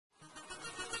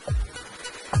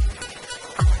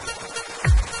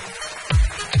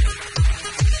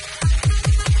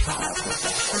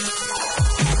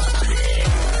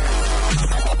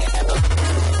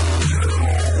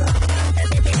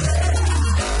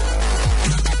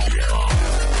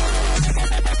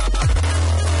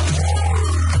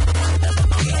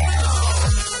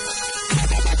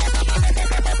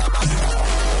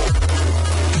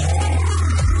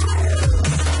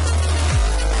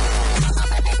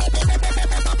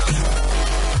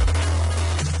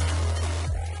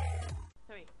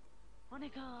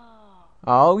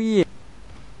Oh yeah.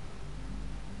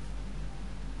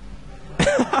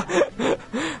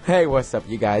 Hey, what's up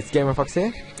you guys? Gamer Fox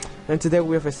here. And today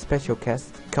we have a special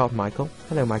guest called Michael.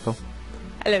 Hello Michael.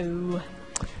 Hello.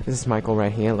 This is Michael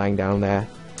right here, lying down there.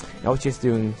 I was just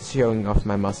showing off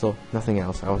my muscle, nothing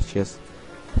else. I was just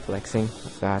flexing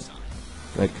like that.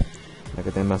 Look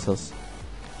at them muscles.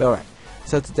 Alright,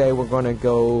 so today we're gonna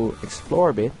go explore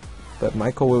a bit, but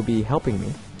Michael will be helping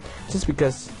me. Just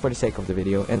because, for the sake of the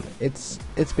video, and it's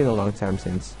been a long time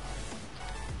since.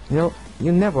 You know,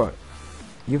 you've never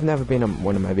been on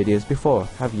one of my videos before,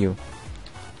 have you?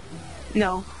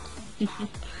 No.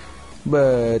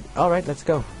 But, alright, let's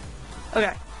go.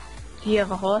 Okay. Do you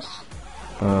have a horse?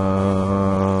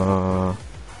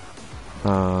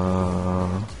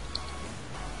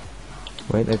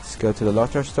 Wait, let's go to the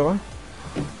Lotro store.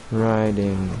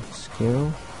 Riding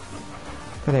skill.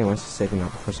 But anyone's saving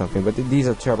up for something. But these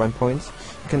are turbine points.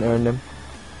 You can earn them.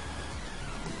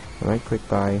 Alright, quick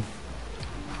buy.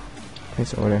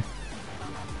 Place order.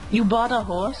 You bought a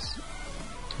horse?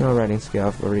 No riding skill.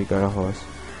 I've already got a horse.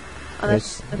 Oh,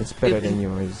 it's better than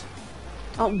yours.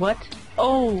 Oh, what?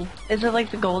 Oh, is it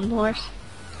like the golden horse?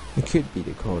 It could be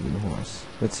the golden horse.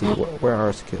 Let's see. Where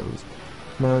are skills?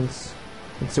 Mounts.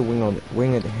 It's a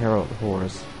winged herald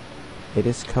horse. It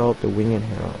is called the winged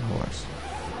herald horse.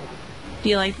 Do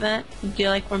you like that? Do you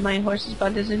like where my horse's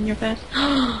butt is in your face?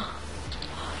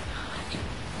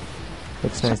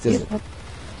 Looks nice, doesn't it?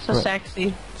 So right.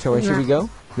 sexy. So where should we go?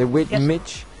 The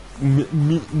Yes.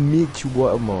 Mitch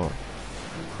Watmore.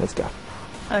 Let's go.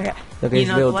 Okay. Look at his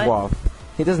little dwarf.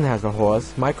 He doesn't have a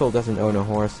horse. Michael doesn't own a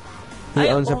horse. He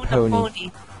owns a pony.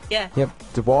 Yeah. Yep,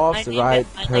 dwarves ride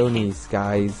ponies,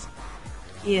 guys.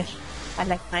 Yes, I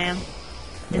like my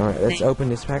Alright, let's open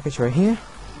this package right here.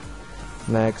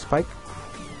 Lag spike.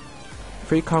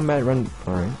 Free combat run.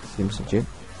 Alright, seems legit.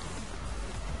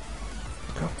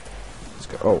 Let's go. Let's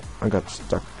go. Oh, I got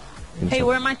stuck. Hey,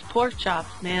 where are my pork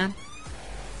chops, man?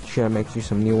 Should I make you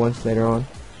some new ones later on?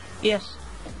 Yes.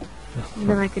 And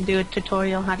then I can do a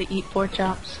tutorial how to eat pork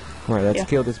chops. Alright, let's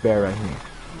kill this bear right here.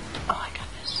 Oh, I got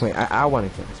this. Wait, I want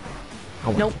to kill this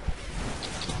bear. Nope.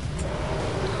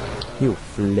 You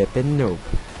flippin' noob.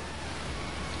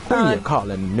 Who are you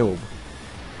calling noob?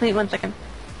 Wait 1 second.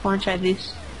 I want to try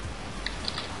these.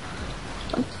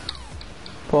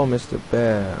 Poor Mr.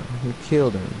 Bear. You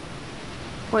killed him.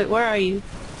 Wait, where are you?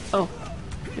 Oh,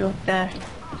 you're up there.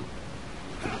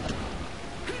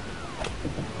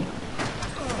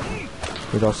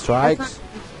 You got strikes?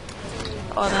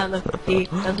 Oh, that looks deep,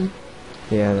 doesn't?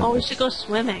 Yeah. Oh, we should go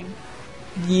swimming.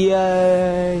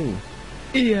 Yay!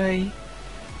 Yay.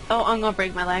 Oh, I'm gonna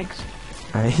break my legs.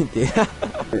 I did.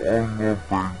 I'm gonna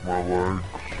break my legs.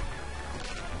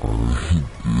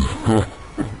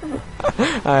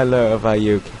 I love how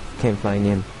you came flying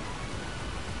in.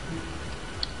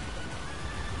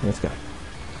 Let's go.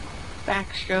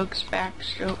 Backstrokes,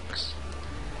 backstrokes.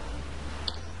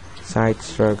 Side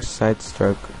stroke, side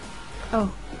stroke.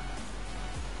 Oh.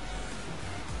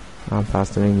 I'm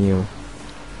faster than you.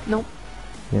 Nope.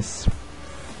 Yes.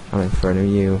 I'm in front of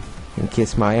you. You can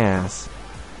kiss my ass.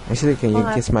 Actually, can you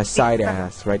kiss my side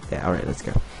ass right there? Alright, let's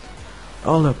go.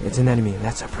 Oh look, it's an enemy.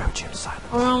 Let's approach him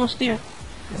silently. We're almost near.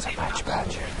 It's a match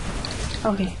badger.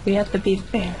 Okay, we have to be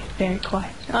very, very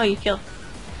quiet. Oh, you killed.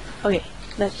 Okay,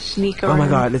 let's sneak around. Oh my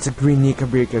god, it's a green Nika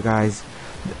Breaker, guys.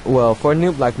 Well, for a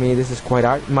noob like me, this is quite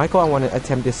hard. Michael, I want to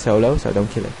attempt this solo, so don't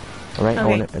kill it. Alright, I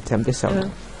want to attempt this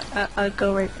solo. I'll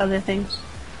go right other things.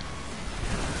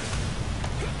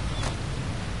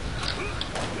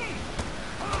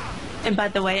 And by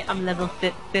the way, I'm level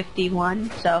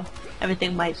 51, so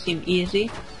everything might seem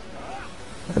easy.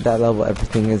 At that level,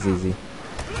 everything is easy.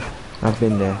 I've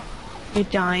been there. You're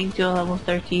dying to a level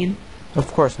 13.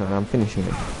 Of course not, I'm finishing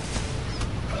it.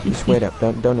 Just wait up,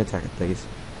 don't attack it, please.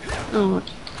 Oh.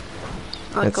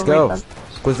 Let's go.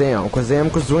 Quazam, quazam,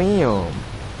 quazam.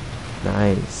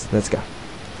 Nice, let's go.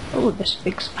 Oh, this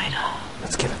big spider.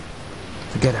 Let's kill him.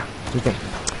 Get him. Get him.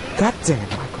 God damn it,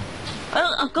 Michael.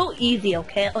 I'll go easy,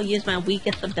 okay? I'll use my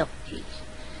weakest abilities.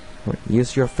 Wait,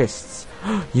 use your fists.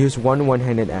 Use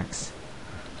one-handed axe.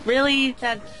 Really?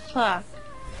 That sucks.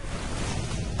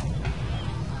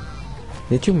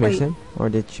 Did you miss him, or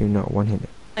did you not one-hit it?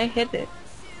 I hit it.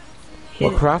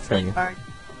 What craft are you?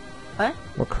 What?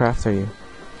 What craft are you?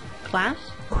 Class?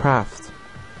 Craft.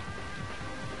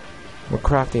 What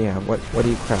craft do you have? What do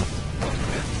you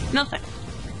craft? Nothing.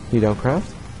 You don't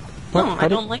craft? What? No, I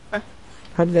don't like her.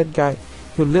 How did that guy...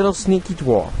 You little sneaky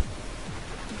dwarf.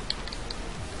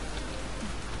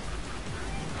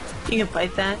 You can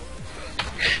fight that.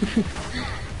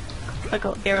 Like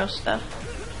all arrow stuff.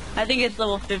 I think it's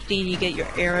level 15 you get your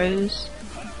arrows.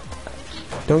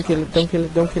 Don't kill it, don't kill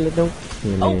it, don't kill it, don't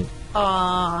kill Oh, it.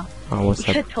 Oh, what's you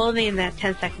should up? have told me in that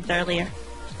 10 seconds earlier.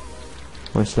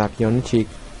 I'm gonna slap you on the cheek.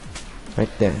 Right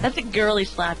there. That's a girly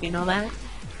slap, you know that?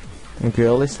 A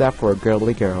girly slap for a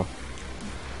girly girl.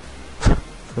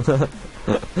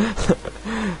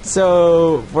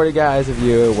 So, for the guys of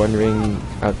you wondering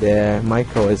out there,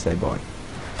 Michael is a boy.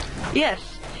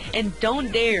 Yes, and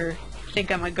don't dare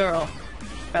think I'm a girl.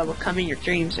 I will come in your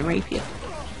dreams and rape you.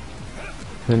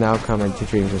 And now come into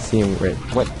dreams and see him rape.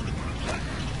 What?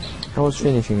 I was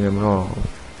finishing them all.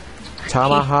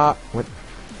 Tomahawk. What?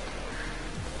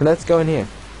 Let's go in here.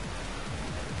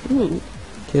 Ooh.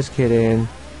 Just kidding.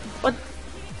 What?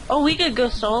 Oh, we could go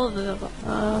solo the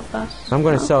bus. I'm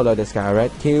gonna solo this guy,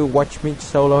 right? Can you watch me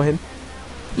solo him?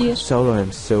 Yes. Solo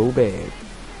him so big.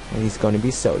 And he's gonna be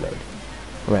soloed.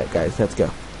 Alright guys, let's go.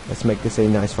 Let's make this a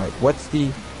nice fight. What's the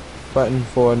button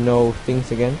for no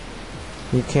things again?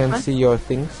 You can't What? see your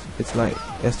things. It's like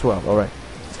S12. Alright,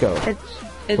 let's go.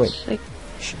 It's Wait. like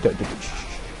Shh, don't do it. Shh,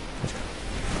 shh. Let's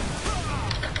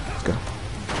go.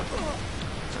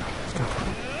 Let's go.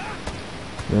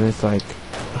 Then it's like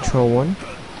Control 1.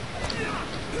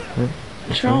 Right?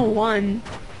 Control 1.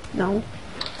 No.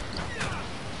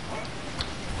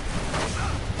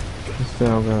 Let's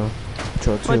now go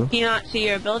Control 2. What, can you not see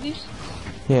your abilities?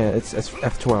 Yeah, it's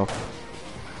F12.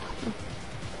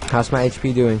 How's my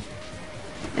HP doing?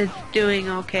 It's doing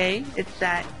okay. It's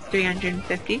at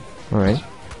 350. Alright.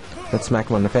 Let's smack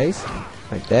him on the face.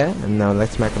 Right there. And now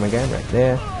let's smack him again. Right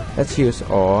there. Let's use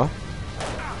awe.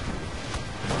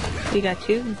 We got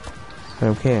 2. I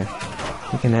don't care.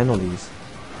 We can handle these.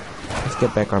 Let's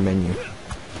get back our menu.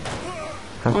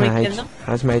 How's Only my, kill them?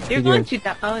 how's my HP You're doing? going to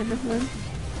that. Oh, no, no.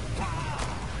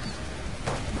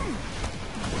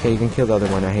 Okay, you can kill the other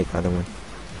one. I hate the other one.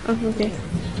 Oh, okay.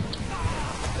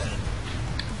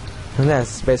 And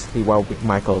that's basically why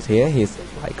Michael's here. He's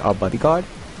like our bodyguard.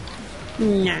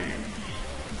 Nah.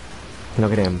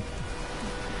 Look at him.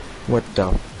 What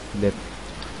the flip?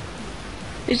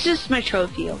 It's just my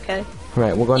trophy, okay?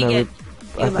 Right, we're gonna. You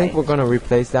I think we're gonna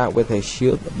replace that with a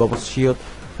shield, a bubble shield.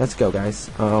 Let's go, guys.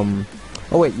 Oh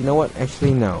wait, you know what?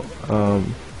 Actually, no.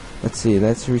 Let's see.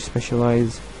 Let's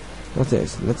respecialize. What's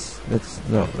this?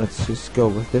 Let's just go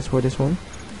with this for this one.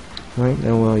 Right,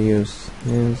 then we'll use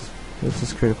this. This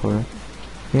is critical, right?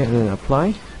 Yeah, and then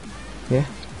apply. Yeah.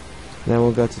 Then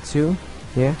we'll go to 2.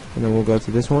 Yeah, and then we'll go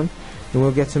to this one, and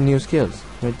we'll get some new skills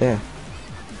right there.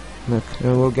 Look,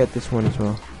 and we'll get this one as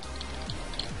well.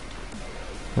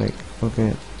 Like, look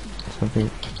at something.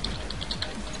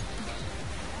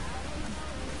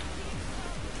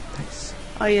 Nice.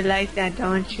 Oh, you like that,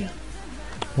 don't you?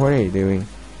 What are you doing?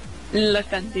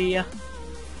 Look under you.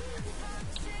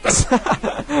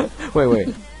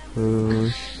 wait.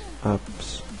 Push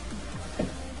ups.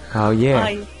 Oh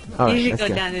yeah. Oh, Alright, you should let's go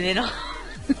go. down the middle.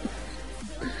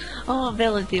 Oh,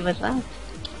 ability was that?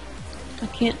 I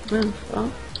can't move.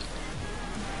 Oh.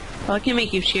 I can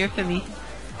make you cheer for me.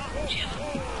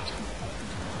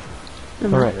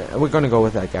 Alright, we're gonna go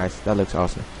with that, guys. That looks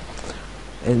awesome.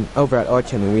 And over at our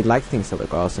channel, we like things that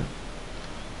look awesome.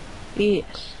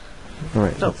 Yes.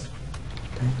 Alright, So- let's-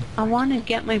 I want to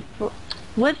get my...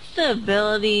 What's the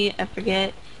ability, I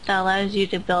forget, that allows you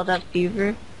to build up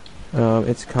fever?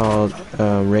 it's called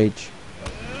Rage.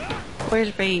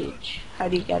 Where's Rage? How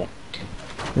do you get it?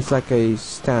 It's like a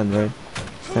stand, right?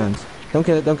 Stands. Don't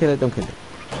kill it, don't kill it, don't kill it.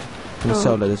 I'm gonna Oh.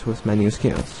 solo this with my new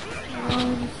skills.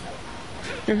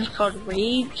 This is called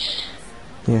Rage?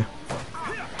 Yeah.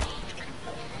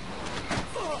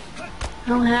 I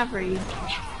don't have Rage.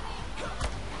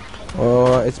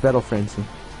 Or it's Battle Frenzy.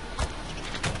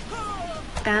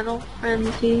 Battle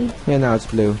Frenzy? Yeah, now it's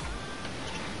blue.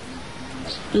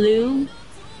 Blue?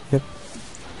 Yep.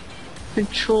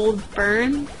 Controlled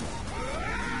Burn?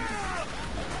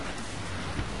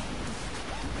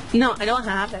 No, I don't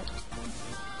have it.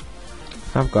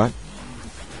 I've got.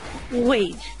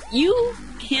 Wait, you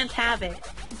can't have it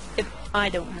if I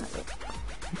don't have it.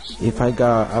 If I've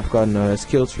got a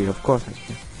skill tree, of course I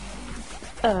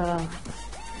can.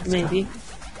 Maybe.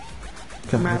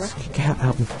 Come on, Mara?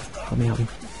 help me. Help me.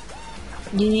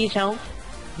 You need help?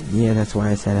 Yeah, that's why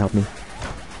I said help me.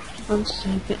 1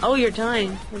 second. Oh, you're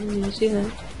dying. I didn't even see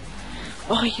that.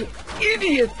 Oh, you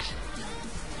idiot!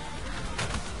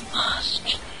 Oh,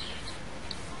 such an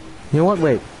You know what?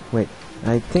 Wait.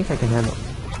 I think I can handle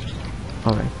it.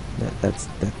 Alright,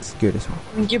 that's good as well.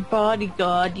 idiot. Your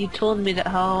bodyguard, you told me to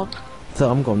help. So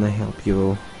I'm gonna help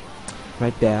you.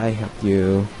 Right there, I helped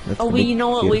you. That's Oh, the wait, big you know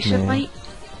what we beautiful should man. fight?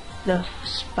 The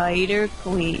Spider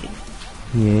Queen.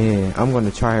 Yeah, I'm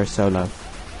gonna try her solo.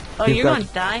 Oh, you're gonna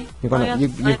die?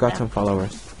 You've got some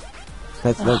followers.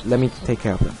 Let me take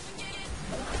care of them.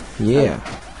 Yeah,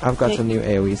 I've got some new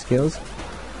AoE skills.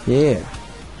 Yeah.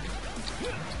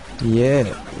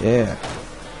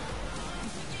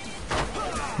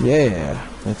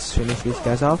 Let's finish these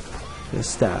guys off.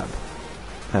 Just stab.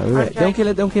 Alright, don't kill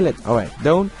it. Alright,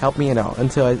 don't help me at all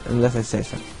unless I say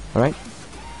so. Alright?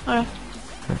 Alright.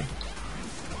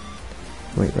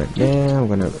 Wait right there. I'm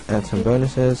gonna add some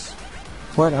bonuses.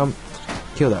 What?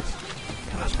 Kill those.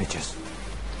 Kill those bitches.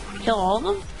 Kill all of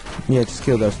them? Yeah, just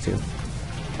kill those two.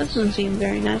 That doesn't seem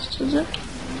very nice, does it?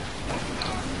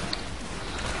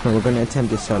 Well, we're gonna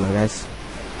attempt this solo, guys.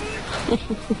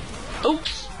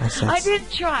 Oops. I did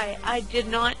try. I did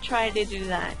not try to do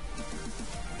that.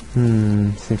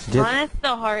 Since you did. Honest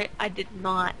to heart, I did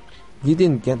not. You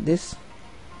didn't get this?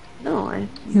 No,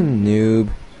 You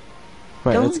noob.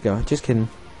 Right, let's go. Just kidding.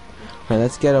 Right,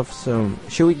 let's get off some.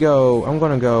 Should we go? I'm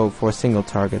gonna go for single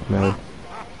target mode.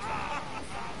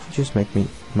 Just make me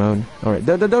moan. Alright,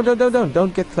 don't get close.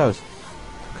 Don't get close.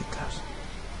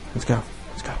 Let's go.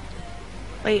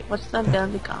 Wait, what's that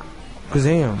down the car?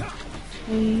 Kazam.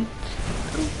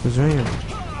 Kazam.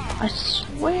 I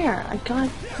swear, I got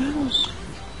those.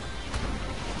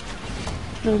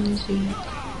 Flimsy.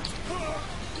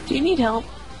 Do you need help?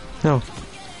 No.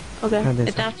 Okay,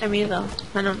 it's after me though.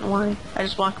 I don't know why. I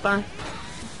just walked by.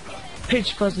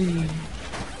 Pitch fuzzy.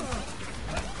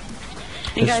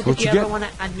 And guys, if you ever want to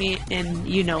add me in,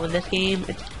 this game,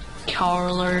 it's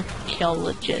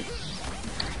KilerrCages.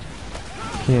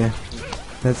 Yeah.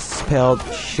 That's spelled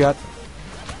shut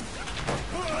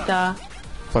the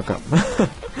fuck up.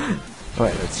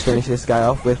 Alright, let's finish this guy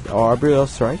off with Arboreal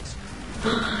Strikes.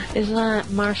 Isn't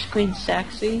that Marsh Queen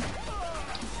sexy?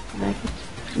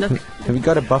 Look. Have you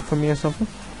got a buff for me or something?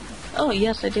 Oh,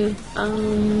 yes, I do. Oh,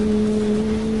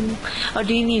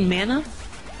 do you need mana?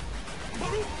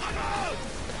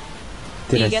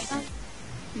 Did you get that?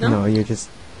 No, you're just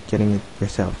getting it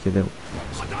yourself. You don't.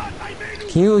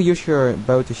 Can you use your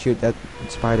bow to shoot that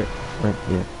spider? Right,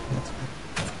 yeah, that's fine.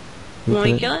 You want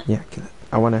me to kill it? Yeah, kill it.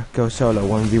 I wanna go solo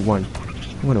 1v1.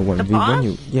 I'm gonna 1v1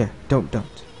 you. Yeah, don't.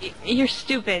 You're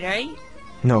stupid, right?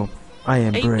 No, I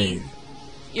am brave.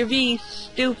 You're being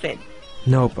stupid.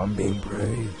 Nope, I'm being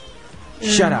brave.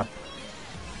 Shut up.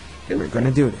 We're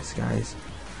gonna do this, guys.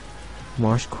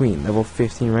 Marsh Queen, level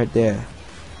 15 right there.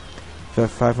 For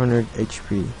 500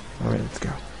 HP. Alright, let's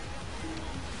go.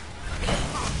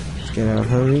 Let's get out of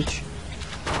her reach.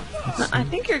 I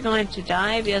think you're going to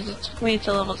die because it took me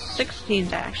to level 16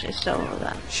 to actually solo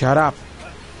that. Shut up.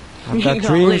 I've got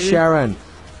dreams, Sharon.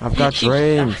 I've got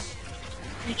dreams.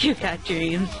 You got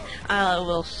dreams. I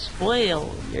will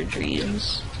spoil your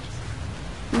dreams.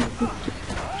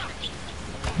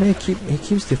 He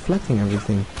keeps deflecting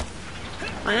everything.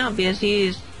 I know, because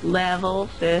he's level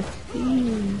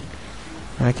 15.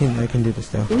 I can do this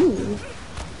though. Ooh.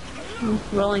 I'm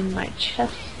rolling my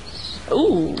chest.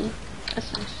 Ooh.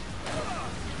 That's nice.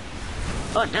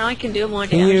 Oh, now I can do more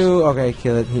damage. Okay,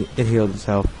 kill it. It healed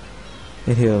itself.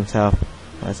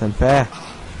 That's unfair.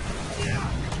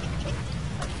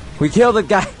 We killed the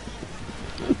guy.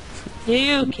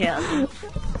 You killed him.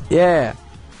 Yeah.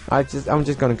 I'm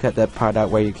just gonna cut that part out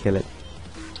where you kill it.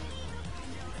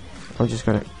 I'm just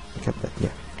gonna cut that. Yeah.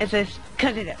 It says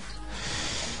cut it out.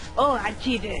 Oh, I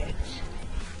cheated.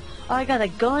 Oh, I gotta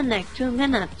go in like 2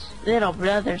 minutes. Little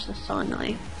brothers are so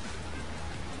annoying.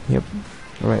 Yep.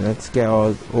 Alright, let's get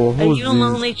all Are you a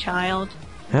lonely child?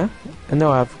 Huh?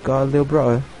 No, I've got a little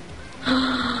brother.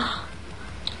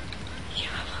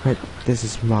 Right, this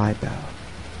is my battle.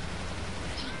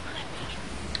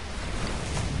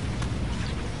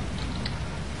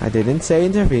 I didn't say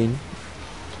intervene.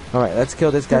 Alright, let's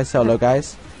kill this guy solo,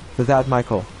 guys. Without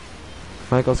Michael.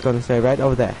 Michael's gonna stay right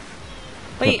over there.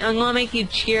 Wait, I'm gonna make you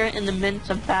cheer in the midst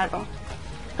of battle.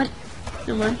 What?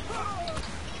 Never mind.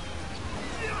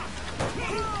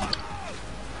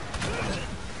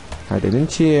 I didn't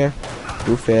cheer.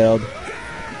 You failed.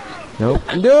 Nope.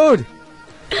 Dude!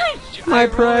 My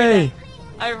prey!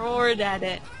 I roared at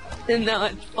it. And now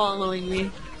it's following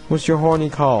me. What's your horny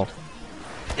call?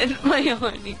 It's my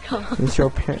horny call. It's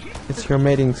your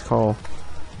mating's call.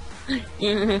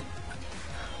 Yeah.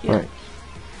 Right.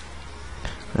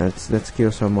 Let's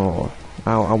kill some more.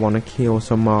 I wanna kill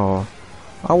some more.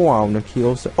 Oh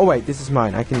wait, this is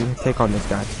mine. I can take on this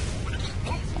guy.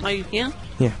 Oh, you can?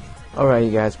 Yeah. Alright,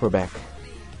 you guys, we're back.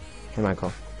 Hey,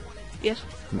 Michael. Yes.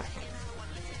 I'm back.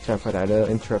 Sorry for that little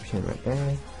interruption right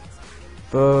there.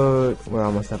 But we're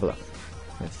almost level up.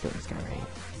 Let's kill this guy right here.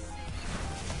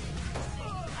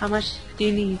 How much do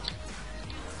you need?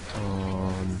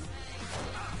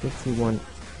 51.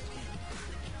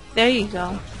 There you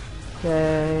go.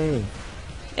 Yay!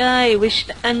 Yay, we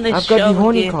should end the I've show got the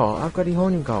horny here. call. I've got the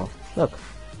horny call. Look.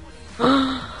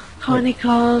 Horny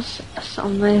calls. That's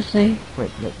amazing. Wait,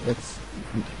 let's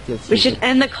We should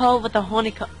end the call with the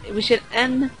horny call. We should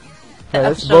end the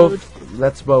let's episode.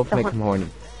 let's both The make hor- him horny.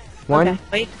 One. Okay,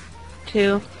 wait.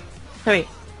 2, 3.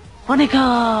 Horny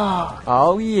call!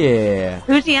 Oh yeah.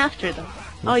 Who's he after though?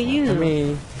 Oh, He's you. after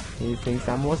me. He thinks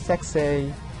I'm more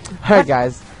sexy. Alright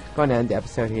guys, gonna end the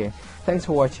episode here. Thanks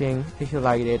for watching. If you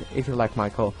liked it, if you like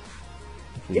Michael,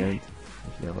 if you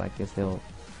don't like this little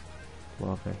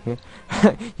wall right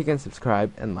here, you can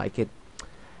subscribe and like it.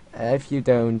 If you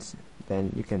don't,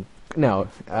 then you can. No,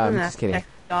 just kidding.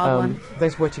 Goblin.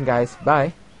 Thanks for watching, guys.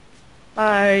 Bye.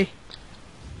 Bye.